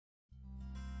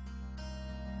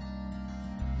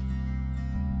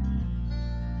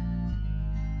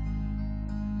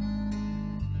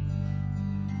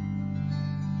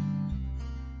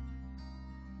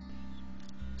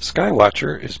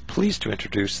Skywatcher is pleased to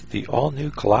introduce the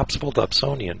all-new Collapsible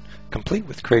Dobsonian, complete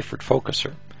with Crayford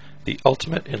focuser, the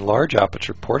ultimate in large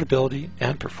aperture portability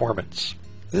and performance.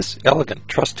 This elegant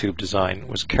truss tube design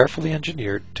was carefully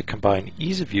engineered to combine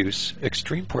ease of use,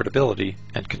 extreme portability,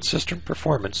 and consistent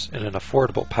performance in an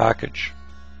affordable package.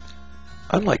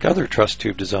 Unlike other truss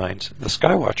tube designs, the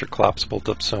Skywatcher Collapsible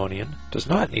Dobsonian does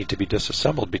not need to be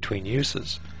disassembled between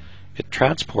uses. It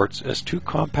transports as two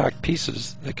compact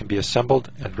pieces that can be assembled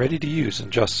and ready to use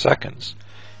in just seconds.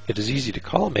 It is easy to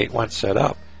collimate once set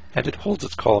up, and it holds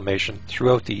its collimation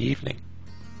throughout the evening.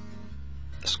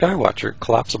 The Skywatcher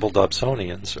Collapsible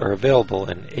Dobsonians are available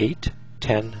in 8,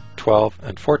 10, 12,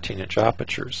 and 14-inch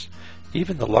apertures.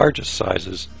 Even the largest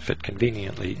sizes fit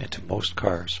conveniently into most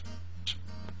cars.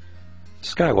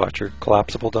 Skywatcher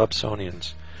Collapsible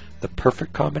Dobsonians, the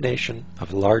perfect combination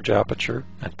of large aperture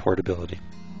and portability.